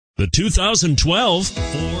The 2012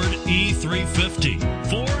 Ford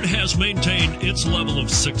E350. Ford has maintained its level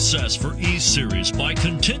of success for E-Series by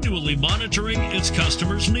continually monitoring its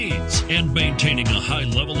customers' needs and maintaining a high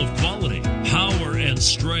level of quality, power and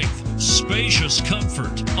strength, spacious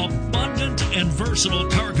comfort, abundant and versatile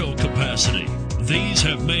cargo capacity. These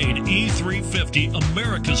have made E350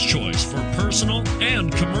 America's choice for personal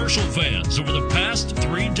and commercial vans over the past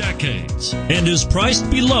 3 decades and is priced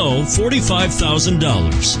below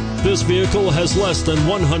 $45,000. This vehicle has less than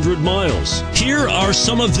 100 miles. Here are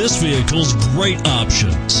some of this vehicle's great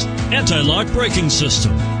options: anti-lock braking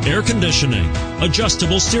system, air conditioning,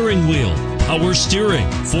 adjustable steering wheel, power steering,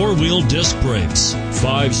 4-wheel disc brakes,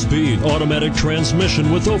 5-speed automatic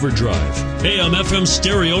transmission with overdrive, AM/FM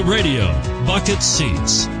stereo radio, bucket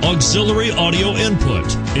seats, auxiliary audio input,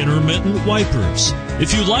 intermittent wipers.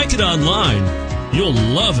 If you like it online, you'll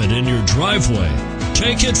love it in your driveway.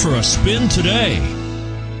 Take it for a spin today.